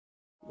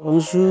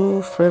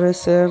Bonjour frères et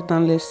sœurs dans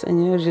le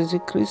Seigneur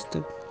Jésus-Christ.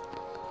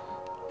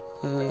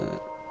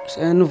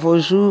 C'est un nouveau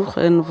jour,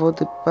 un nouveau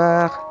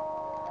départ,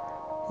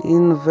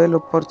 une nouvelle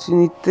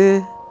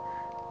opportunité.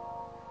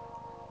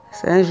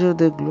 C'est un jour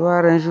de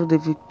gloire, un jour de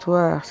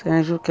victoire. C'est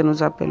un jour que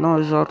nous appelons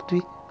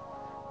aujourd'hui.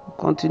 Nous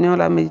continuons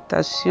la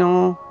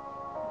méditation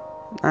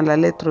dans la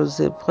lettre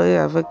aux Hébreux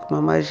avec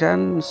Maman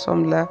Jeanne. Nous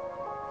sommes là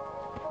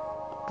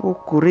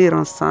pour courir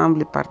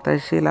ensemble et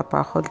partager la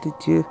parole de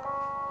Dieu.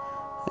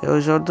 Et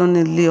aujourd'hui,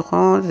 nous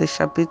lirons le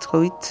chapitre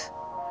 8.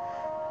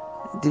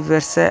 Du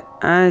verset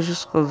 1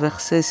 jusqu'au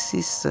verset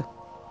 6.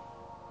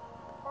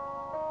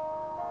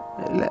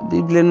 La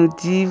Bible nous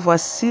dit,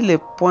 voici les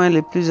points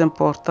les plus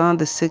importants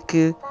de ce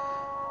que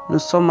nous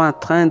sommes en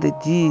train de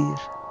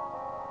dire.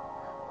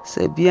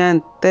 C'est bien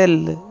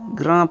tel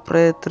grand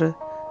prêtre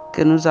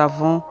que nous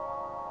avons.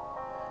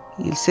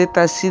 Il s'est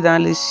assis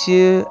dans les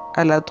cieux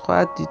à la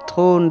droite du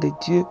trône de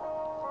Dieu,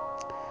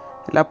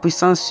 la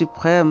puissance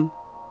suprême.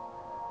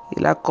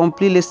 Il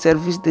accomplit le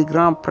service de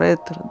grand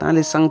prêtre dans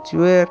les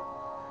sanctuaires,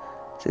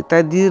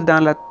 c'est-à-dire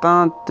dans la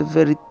tente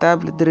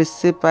véritable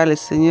dressée par le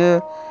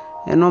Seigneur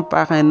et non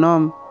par un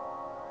homme.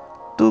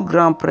 Tout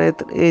grand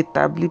prêtre est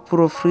établi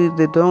pour offrir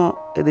des dons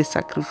et des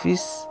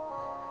sacrifices.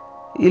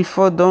 Il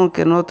faut donc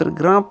que notre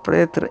grand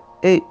prêtre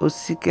ait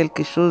aussi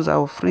quelque chose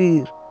à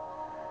offrir.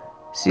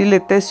 S'il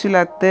était sur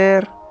la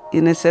terre,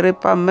 il ne serait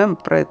pas même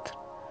prêtre,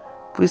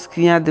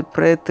 puisqu'il y a des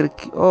prêtres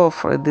qui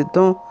offrent des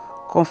dons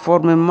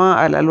conformément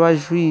à la loi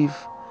juive.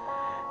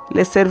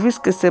 Le service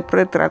que ces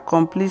prêtres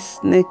accomplissent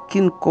n'est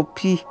qu'une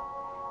copie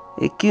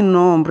et qu'une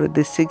ombre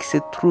de ce qui se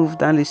trouve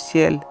dans le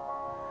ciel.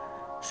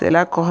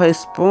 Cela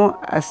correspond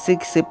à ce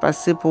qui s'est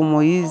passé pour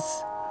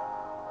Moïse.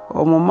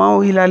 Au moment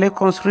où il allait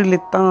construire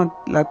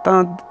la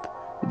tente,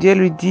 Dieu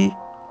lui dit,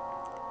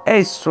 «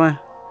 Aie soin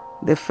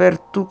de faire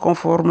tout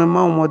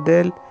conformément au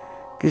modèle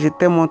que je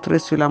t'ai montré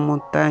sur la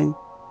montagne. »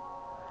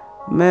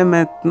 Mais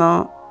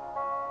maintenant,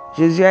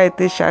 Jésus a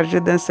été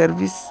chargé d'un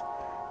service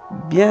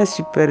bien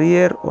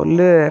supérieur au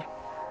leur,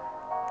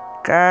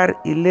 car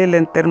il est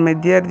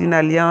l'intermédiaire d'une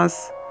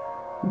alliance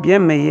bien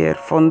meilleure,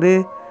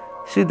 fondée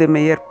sur de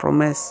meilleures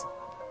promesses.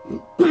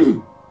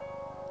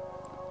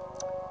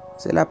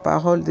 C'est la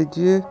parole de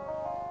Dieu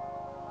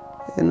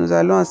et nous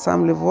allons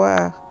ensemble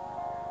voir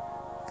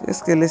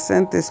qu'est-ce que le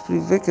Saint-Esprit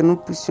veut que nous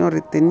puissions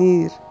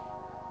retenir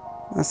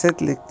dans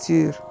cette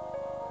lecture.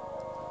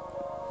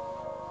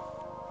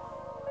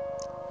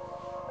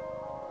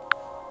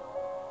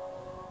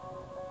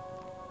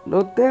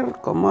 L'auteur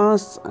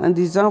commence en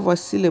disant,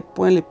 voici les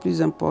points les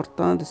plus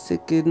importants de ce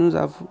que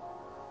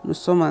nous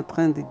sommes en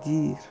train de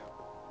dire.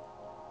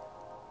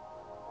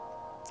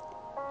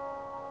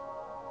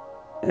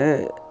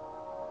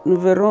 Nous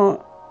verrons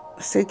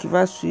ce qui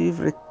va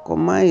suivre et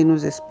comment il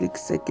nous explique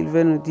ce qu'il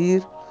veut nous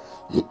dire.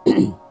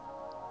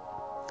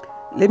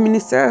 Le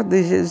ministère de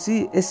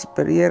Jésus est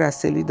supérieur à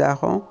celui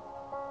d'Aaron.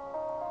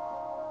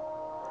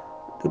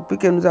 Depuis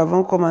que nous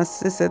avons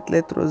commencé cette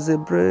lettre aux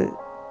Hébreux,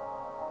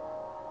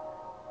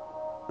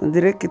 on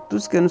dirait que tout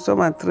ce que nous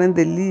sommes en train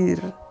de lire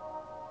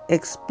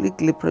explique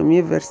le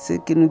premier verset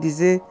qui nous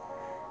disait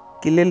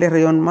qu'il est le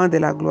rayonnement de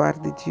la gloire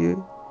de Dieu.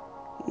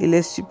 Il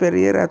est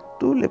supérieur à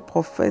tous les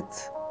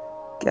prophètes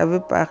qui avaient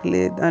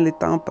parlé dans les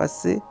temps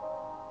passés.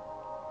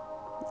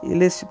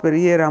 Il est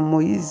supérieur à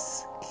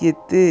Moïse qui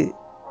était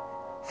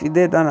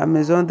fidèle dans la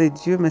maison de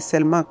Dieu, mais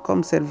seulement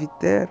comme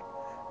serviteur.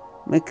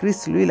 Mais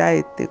Christ, lui, l'a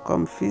été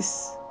comme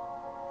fils.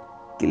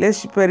 Qu'il est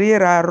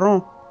supérieur à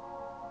Aaron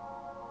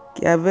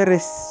qui avait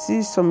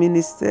reçu son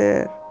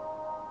ministère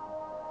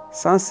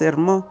sans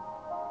serment.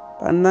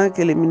 Pendant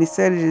que le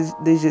ministère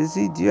de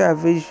Jésus, Dieu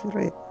avait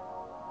juré.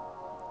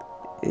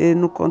 Et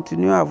nous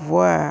continuons à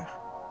voir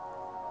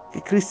que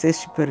Christ est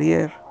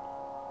supérieur.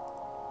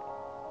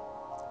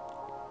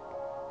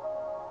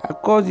 À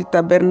cause du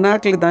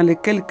tabernacle dans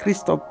lequel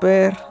Christ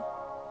opère,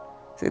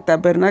 ce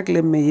tabernacle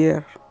est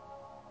meilleur,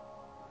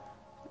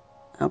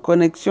 en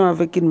connexion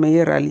avec une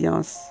meilleure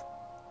alliance.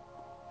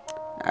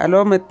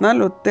 Alors maintenant,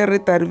 l'auteur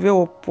est arrivé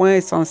au point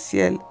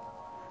essentiel.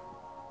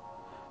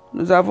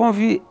 Nous avons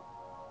vu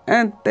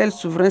un tel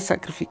souverain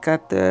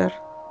sacrificateur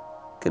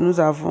que nous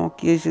avons,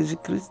 qui est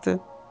Jésus-Christ.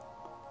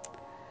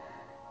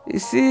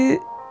 Ici,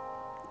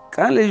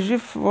 quand les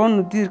Juifs vont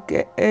nous dire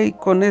qu'ils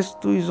connaissent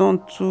tout, ils ont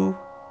tout,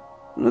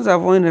 nous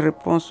avons une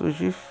réponse aux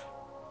Juifs.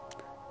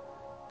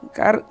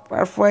 Car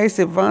parfois, ils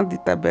se vantent du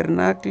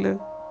tabernacle.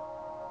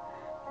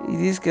 Ils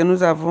disent que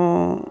nous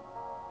avons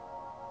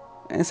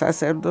un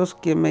sacerdoce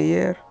qui est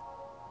meilleur.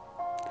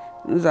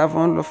 Nous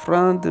avons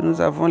l'offrande,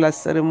 nous avons la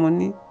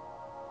cérémonie.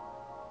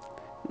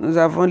 Nous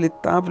avons les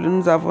temples,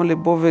 nous avons les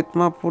beaux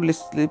vêtements pour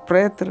les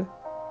prêtres.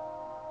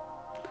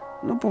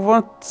 Nous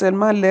pouvons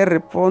seulement leur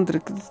répondre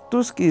que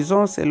tout ce qu'ils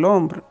ont, c'est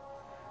l'ombre.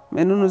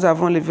 Mais nous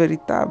avons les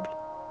véritables.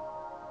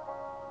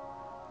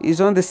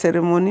 Ils ont des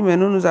cérémonies, mais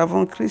nous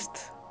avons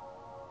Christ.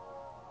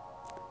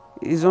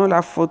 Ils ont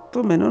la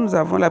photo, mais nous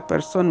avons la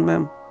personne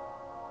même.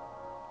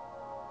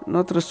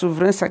 Notre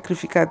souverain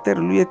sacrificateur,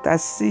 lui, est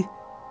assis,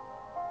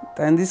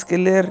 tandis que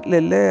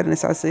les leurs ne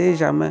s'asseyaient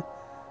jamais.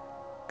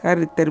 car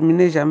ils ne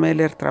terminaient jamais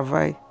leur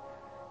travail.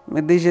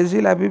 Mais de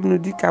Jésus, la Bible nous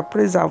dit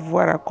qu'après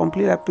avoir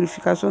accompli la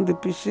purification des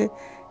péchés,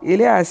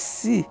 il est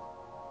assis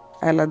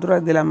à la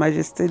droite de la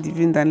majesté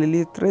divine dans les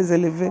lieux très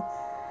élevés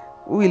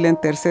où il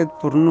intercède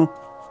pour nous.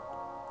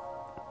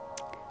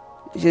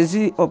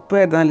 Jésus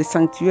opère dans les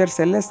sanctuaires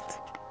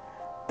célestes,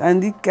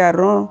 tandis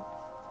qu'Aaron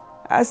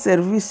a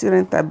servi sur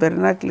un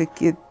tabernacle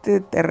qui était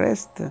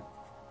terrestre,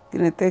 qui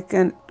n'était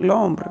qu'une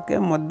ombre, qu'un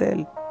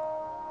modèle.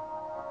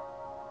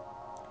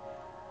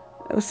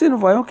 Et aussi, nous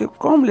voyons que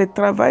comme le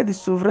travail du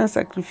souverain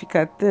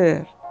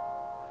sacrificateur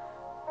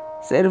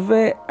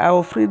servait à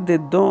offrir des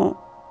dons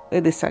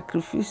et des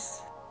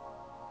sacrifices,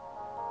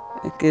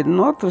 et que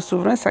notre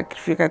souverain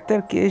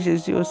sacrificateur, qui est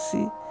Jésus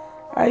aussi,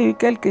 a eu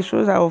quelque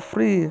chose à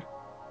offrir.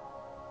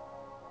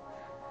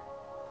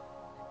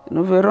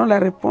 Nous verrons la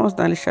réponse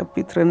dans le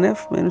chapitre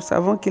 9, mais nous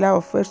savons qu'il a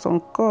offert son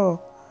corps,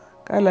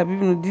 car la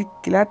Bible nous dit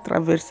qu'il a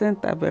traversé un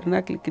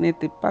tabernacle qui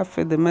n'était pas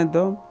fait de main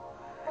d'homme,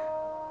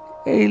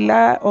 et il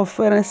a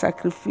offert un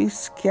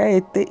sacrifice qui a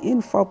été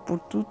une fois pour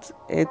toutes,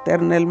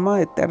 éternellement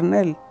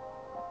éternel.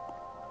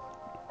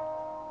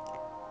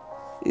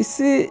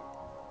 Ici,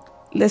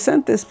 le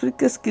Saint-Esprit,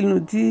 qu'est-ce qu'il nous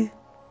dit?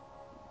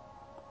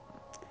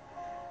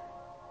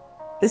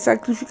 Les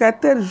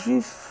sacrificateurs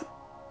juifs,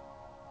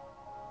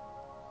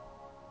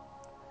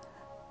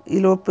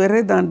 ils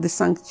opéraient dans des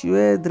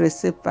sanctuaires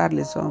dressés par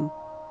les hommes.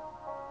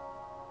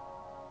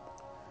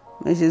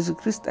 Mais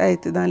Jésus-Christ a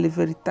été dans les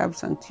véritables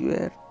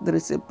sanctuaires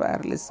dressés par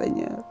le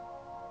Seigneur.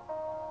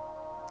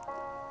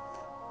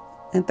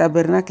 Un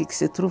tabernacle qui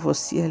se trouve au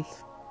ciel.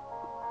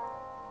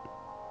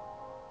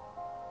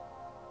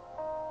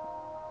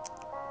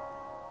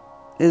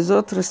 Les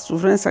autres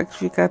souverains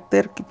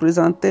sacrificateurs qui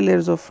présentaient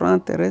leurs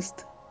offrandes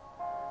terrestres,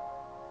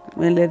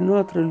 mais le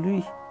nôtre,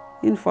 lui,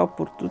 une fois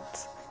pour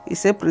toutes, il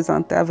s'est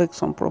présenté avec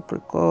son propre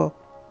corps.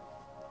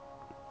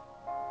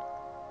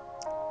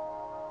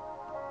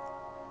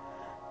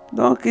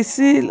 Donc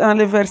ici, dans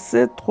le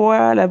verset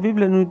 3, la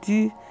Bible nous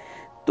dit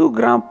 « Tout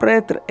grand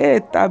prêtre est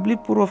établi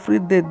pour offrir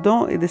des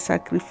dons et des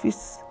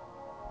sacrifices.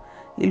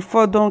 Il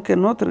faut donc que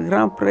notre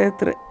grand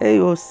prêtre ait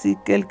aussi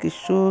quelque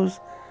chose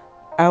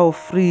à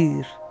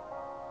offrir. »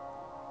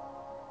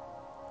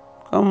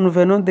 Comme nous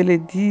venons de le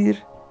dire,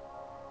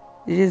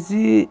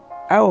 Jésus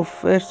a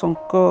offert son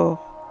corps.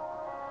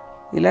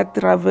 Il a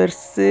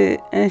traversé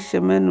un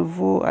chemin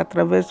nouveau à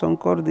travers son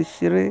corps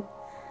déchiré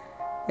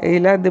et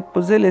il a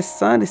déposé le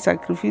sang du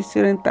sacrifice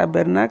sur un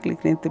tabernacle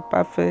qui n'était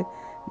pas fait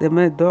de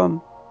main d'homme.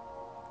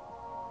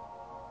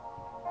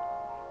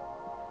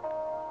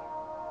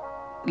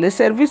 Le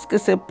service que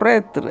ce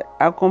prêtre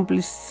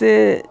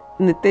accomplissait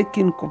n'était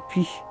qu'une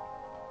copie.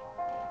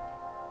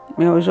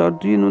 Mais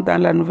aujourd'hui, nous,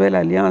 dans la nouvelle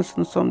alliance,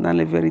 nous sommes dans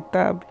le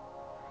véritable.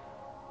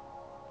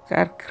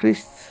 Car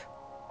Christ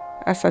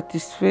a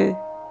satisfait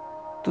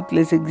toutes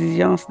les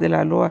exigences de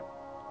la loi.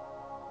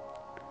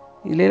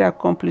 Il est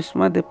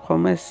l'accomplissement des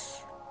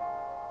promesses.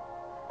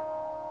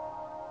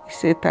 Il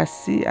s'est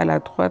assis à la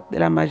droite de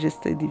la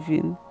majesté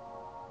divine.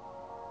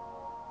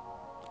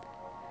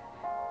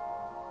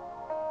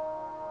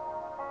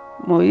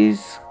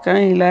 Moïse, quand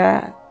il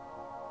a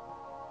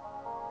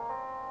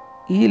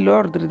eu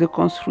l'ordre de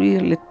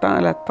construire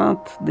la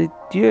tente de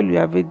Dieu, lui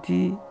avait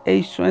dit «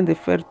 Aie soin de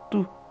faire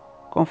tout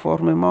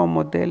conformément au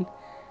modèle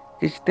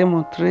que je t'ai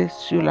montré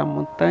sur la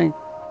montagne. »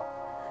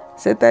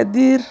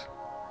 C'est-à-dire,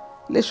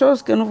 les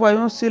choses que nous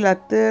voyons sur la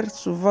terre,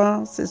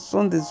 souvent, ce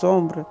sont des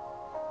ombres.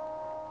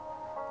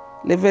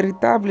 Les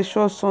véritables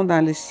choses sont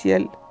dans le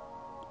ciel.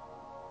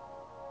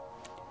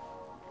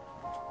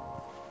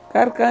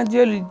 Car quand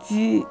Dieu lui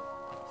dit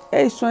 «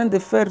 Aie soin de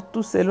faire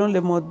tout selon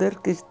le modèle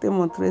que je t'ai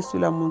montré sur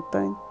la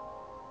montagne »,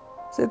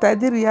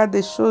 c'est-à-dire il y a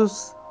des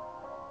choses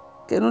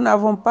que nous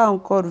n'avons pas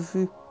encore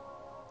vues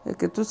et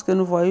que tout ce que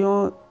nous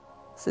voyons,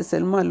 c'est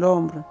seulement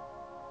l'ombre.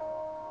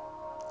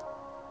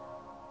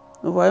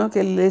 Nous voyons que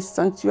les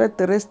sanctuaires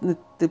terrestres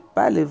n'étaient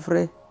pas les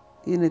vrais.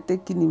 Ils n'étaient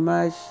qu'une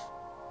image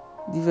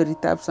du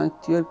véritable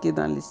sanctuaire qui est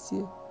dans les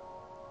cieux.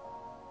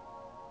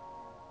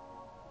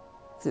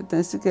 C'est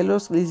ainsi que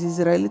lorsque les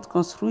Israélites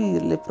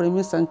construisirent les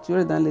premiers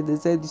sanctuaires dans le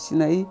désert du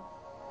Sinaï,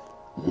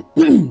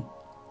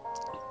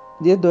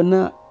 Dieu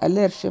donna à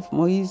leur chef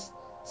Moïse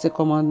ses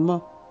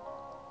commandements.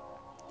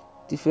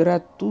 Tu feras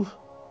tout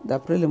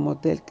d'après le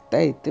modèle qui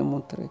t'a été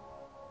montré.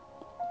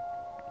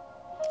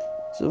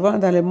 Souvent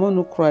dans le monde,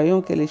 nous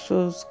croyons que les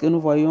choses que nous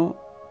voyons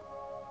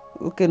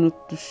ou que nous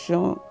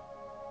touchons,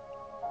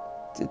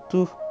 c'est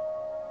tout.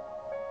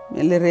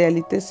 Mais les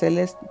réalités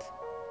célestes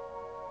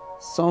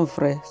sont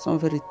vraies, sont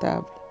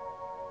véritables.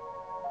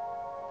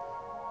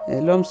 Et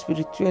l'homme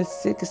spirituel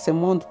sait que ce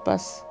monde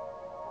passe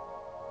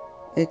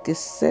et que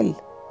seules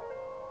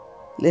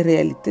les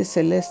réalités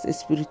célestes et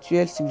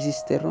spirituelles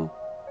subsisteront.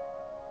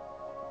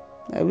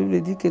 La Bible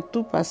dit que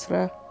tout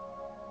passera.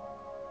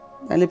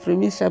 Dans le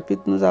premier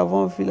chapitre, nous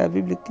avons vu la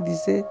Bible qui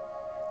disait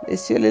 « Les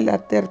cieux et la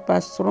terre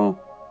passeront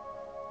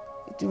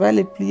et tu vas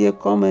les plier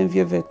comme un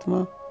vieux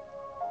vêtement.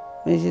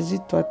 Mais Jésus,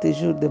 toi, tes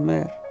jours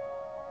demeurent. »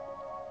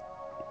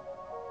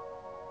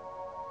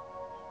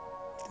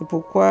 C'est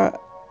pourquoi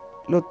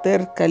l'auteur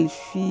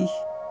qualifie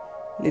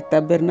le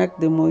tabernacle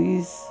de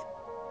Moïse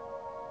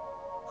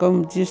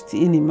comme juste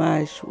une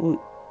image ou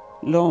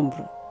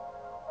l'ombre.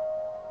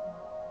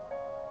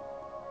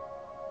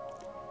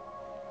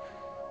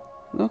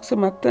 Donc ce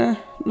matin,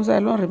 nous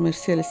allons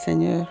remercier le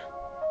Seigneur.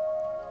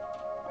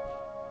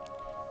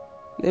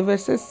 Le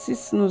verset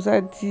 6 nous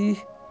a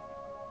dit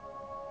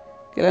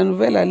que la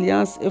nouvelle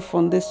alliance est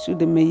fondée sur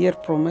de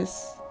meilleures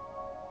promesses.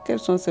 Quelles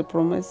sont ces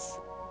promesses?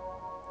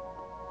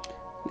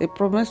 Les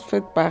promesses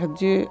faites par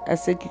Dieu à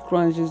ceux qui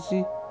croient en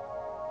Jésus.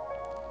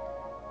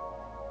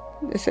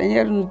 Le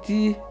Seigneur nous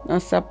dit dans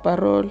sa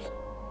parole,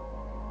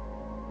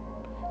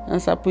 en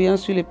s'appuyant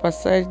sur le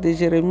passage de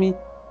Jérémie,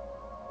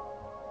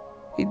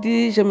 il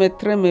dit « Je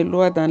mettrai mes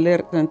lois dans leur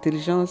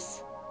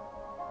intelligence,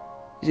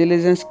 je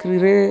les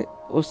inscrirai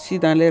aussi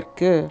dans leur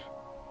cœur. »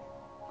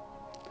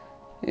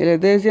 Et la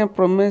deuxième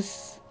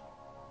promesse,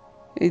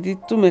 il dit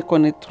 « Tous me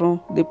connaîtront,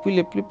 depuis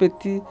les plus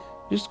petits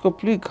jusqu'aux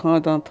plus grands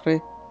d'entre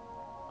eux. »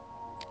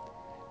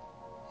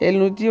 Elle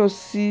nous dit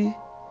aussi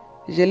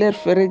 « Je leur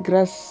ferai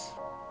grâce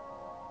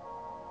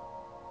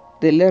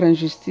de leur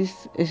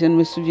injustice et je ne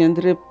me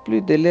souviendrai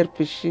plus de leurs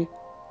péchés. »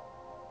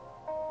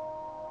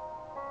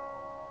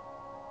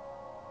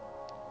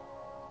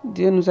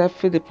 Dieu nous a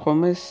fait des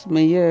promesses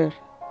meilleures.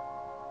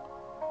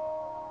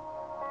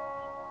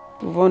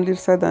 Nous pouvons lire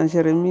ça dans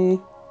Jérémie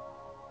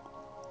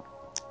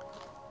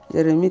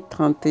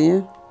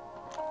 31.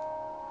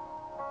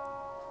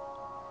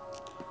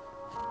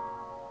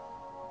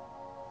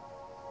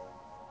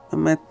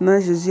 Maintenant,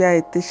 Jésus a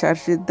été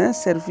chargé d'un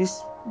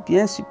service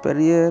bien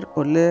supérieur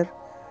au leur,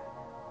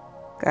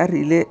 car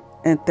il est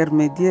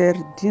intermédiaire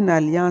d'une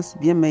alliance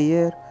bien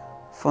meilleure,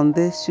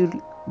 fondée sur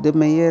de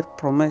meilleures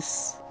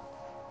promesses.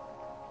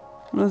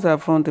 Nous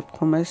avons des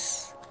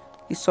promesses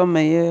qui sont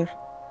meilleures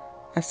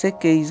à ce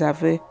qu'ils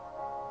avaient.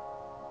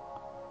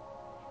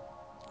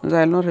 Nous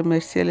allons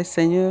remercier le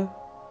Seigneur.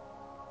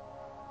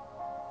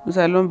 Nous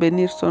allons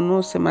bénir son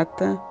nom ce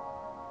matin.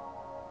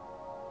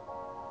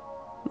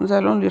 Nous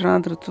allons lui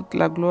rendre toute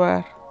la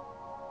gloire.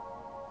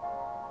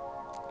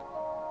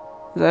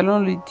 Nous allons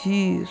lui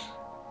dire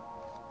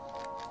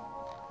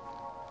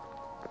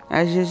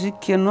à Jésus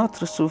qui est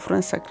notre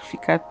souverain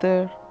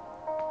sacrificateur,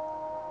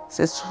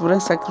 ce souverain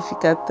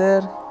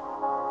sacrificateur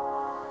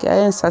qui a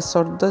un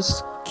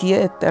sacerdoce qui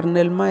est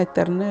éternellement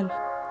éternel.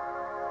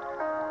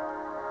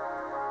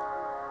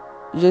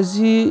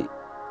 Jésus,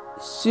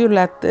 sur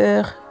la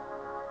terre,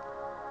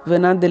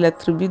 venant de la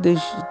tribu de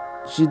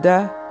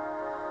Juda,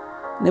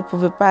 ne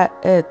pouvait pas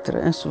être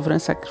un souverain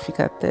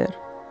sacrificateur.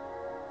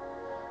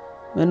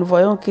 Mais nous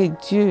voyons que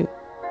Dieu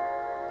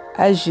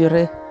a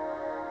juré.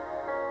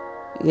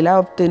 Il a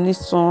obtenu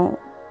son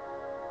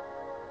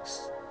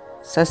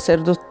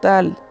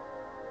sacerdotal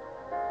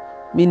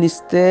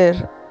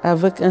ministère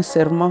avec un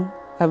serment,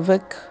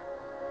 avec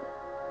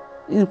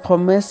une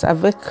promesse,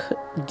 avec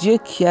Dieu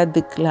qui a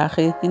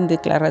déclaré une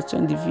déclaration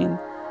divine.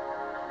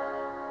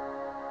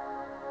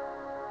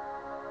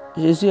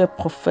 Jésus est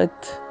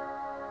prophète,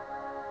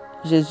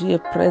 Jésus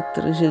est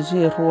prêtre, Jésus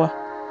est roi.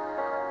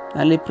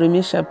 Dans les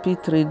premiers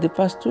chapitres, il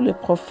dépasse tous les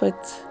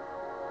prophètes.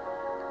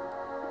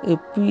 Et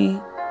puis,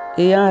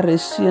 ayant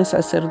reçu un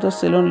sacerdoce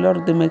selon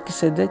l'ordre de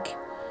Melchisédek,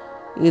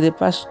 il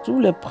dépasse tous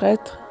les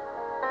prêtres.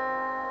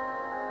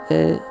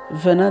 Et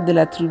venant de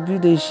la tribu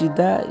de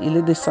Juda, il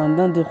est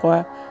descendant du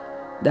roi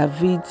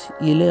David,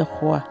 il est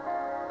roi.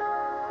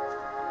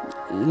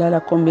 Il a la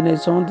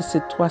combinaison de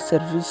ces trois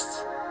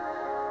services.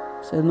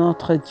 C'est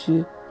notre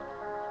Dieu.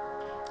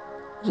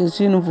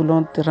 Jésus, nous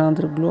voulons te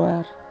rendre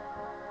gloire.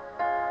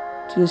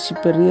 Tu es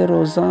supérieur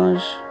aux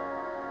anges.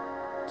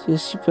 Tu es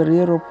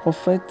supérieur aux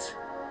prophètes.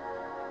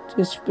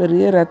 Tu es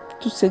supérieur à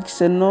tous ceux qui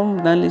se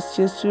nomment dans les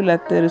cieux, sur la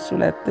terre et sous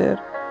la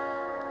terre.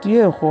 Tu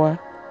es roi.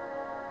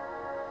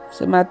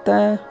 Ce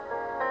matin,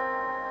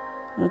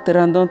 nous te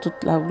rendons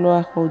toute la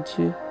gloire, ô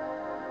Dieu.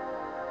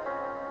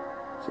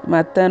 Ce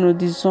matin, nous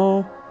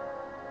disons,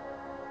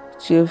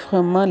 tu es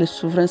vraiment le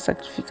souverain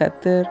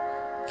sacrificateur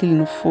qu'il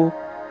nous faut.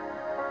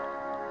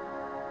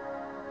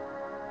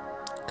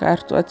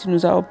 Car toi, tu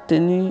nous as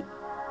obtenu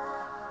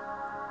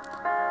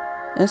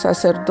un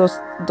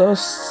sacerdoce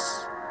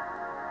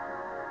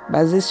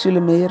basé sur les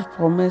meilleures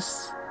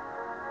promesses.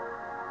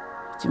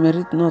 Tu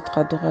mérites notre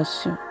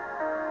adoration.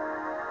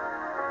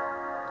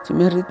 Tu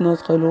mérites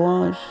notre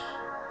louange.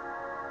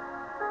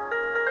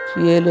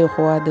 Tu es le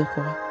roi des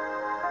rois.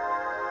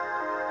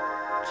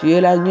 Tu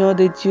es l'agneau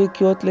de Dieu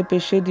qui ôte les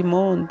péchés du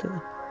monde.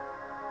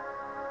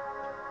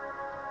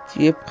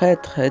 Tu es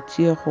prêtre et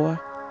tu es roi.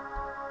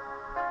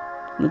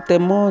 Nous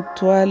t'aimons,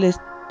 toi,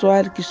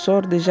 l'étoile qui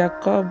sort de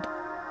Jacob.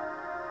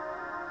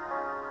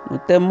 Nous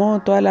t'aimons,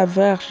 toi, la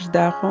Vierge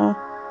d'Aaron.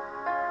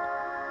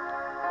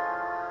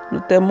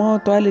 Nous t'aimons,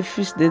 toi, le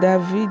fils de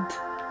David.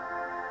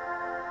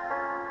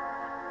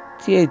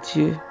 Tu es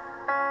Dieu.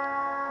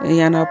 Et il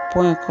n'y en a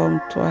point comme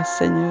toi,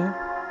 Seigneur.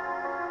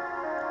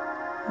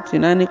 Tu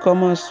n'as ni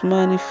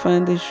commencement ni fin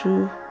de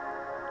jour.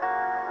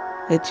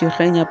 Et tu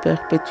règnes à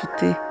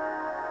perpétuité.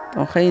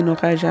 Ton règne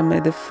n'aura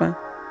jamais de fin.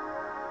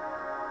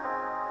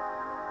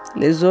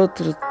 Les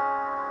autres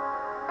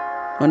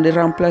On est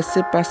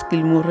remplacé parce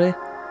qu'il mourait.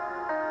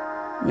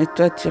 Mais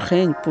toi, tu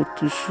règnes pour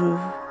toujours.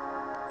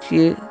 Tu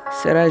ne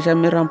seras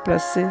jamais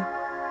remplacé.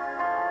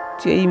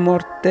 Tu es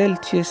immortel,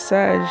 tu es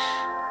sage.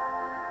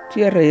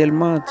 Tu es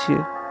réellement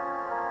Dieu.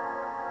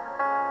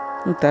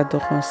 Nous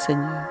t'adorons,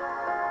 Seigneur.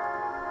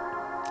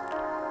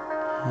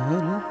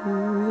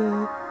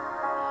 Alléluia.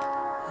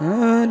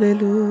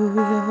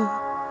 Alléluia.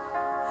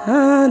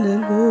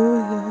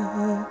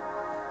 Alléluia.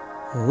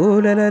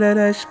 Oh la la la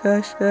la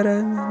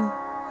shkashkara mani.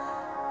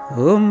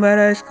 Oh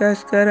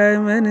marashkashkara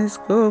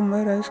manisko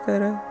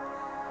marashkara.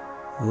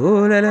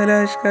 Oh la la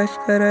la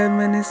shkashkara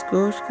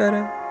manisko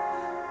shkara.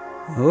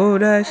 Oh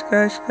la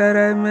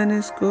shkashkara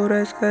manisko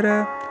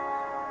rashkara.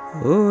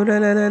 Oh la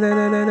la la la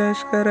la la la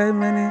shkara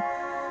mani.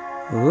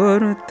 Oh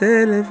nous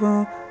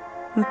t'élevons,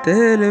 nous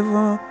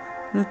t'élevons,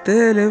 nous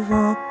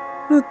t'élevons,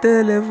 nous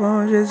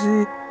t'élevons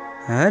Jésus.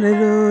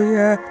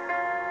 Alléluia.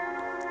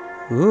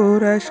 Oh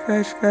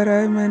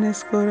rashkashkara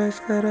manisko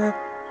rashkara.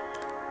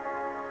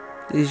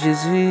 Et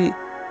Jésus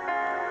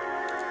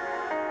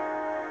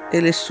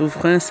est le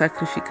souverain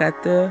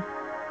sacrificateur.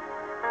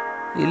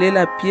 Il est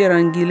la pierre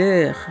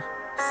angulaire,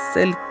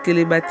 celle que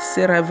les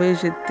bâtisseurs avaient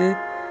jetée,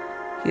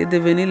 qui est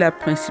devenue la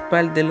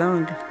principale de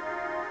l'angle.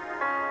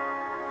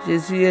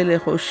 Jésus est le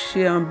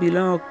rocher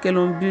ambulant auquel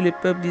ont bu le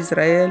peuple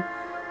d'Israël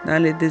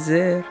dans le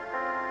désert.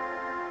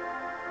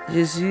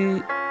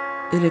 Jésus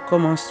est le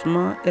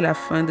commencement et la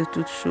fin de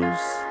toutes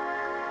choses.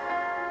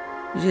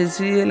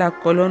 Jésus est la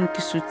colonne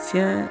qui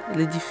soutient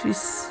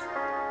l'édifice.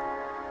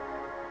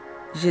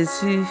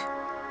 Jésus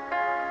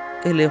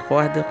est le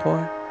roi des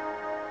rois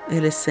et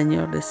le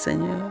Seigneur des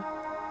seigneurs.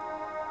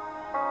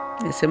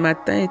 Et ce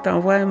matin, il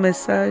t'envoie un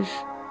message.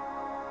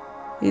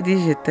 Il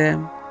dit, je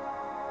t'aime.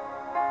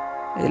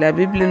 Et la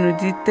Bible nous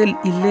dit, tel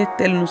il est,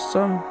 tel nous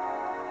sommes.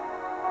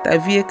 Ta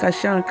vie est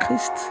cachée en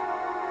Christ.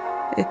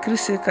 Et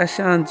Christ est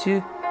caché en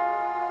Dieu.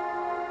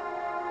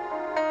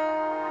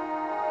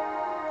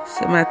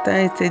 Ce matin,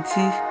 il te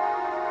dit,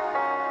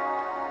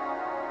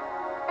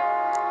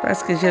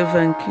 parce que j'ai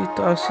vaincu,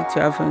 toi aussi tu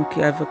as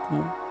vaincu avec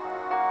moi.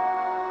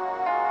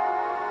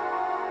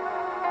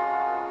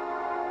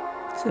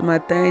 Ce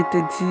matin, il te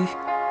dit,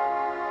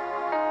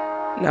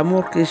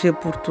 l'amour que j'ai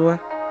pour toi,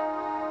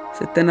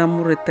 c'est un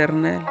amour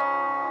éternel.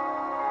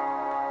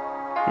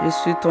 Je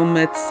suis ton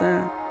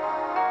médecin.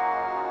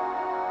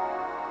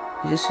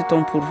 Je suis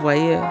ton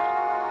pourvoyeur.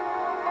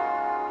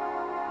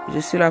 Je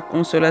suis la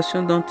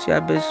consolation dont tu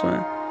as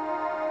besoin.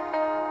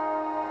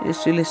 Je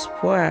suis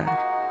l'espoir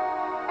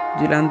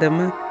du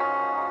lendemain.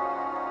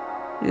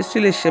 Je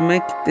suis le chemin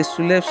qui te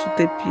soulève sous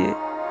tes pieds.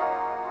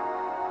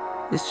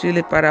 Je suis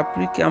le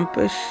parapluie qui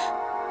empêche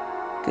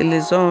que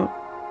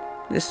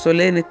le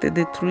soleil ne te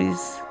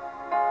détruise.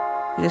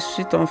 Je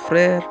suis ton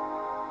frère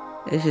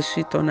et je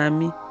suis ton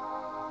ami.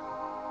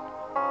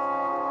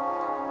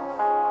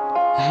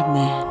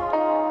 Amen.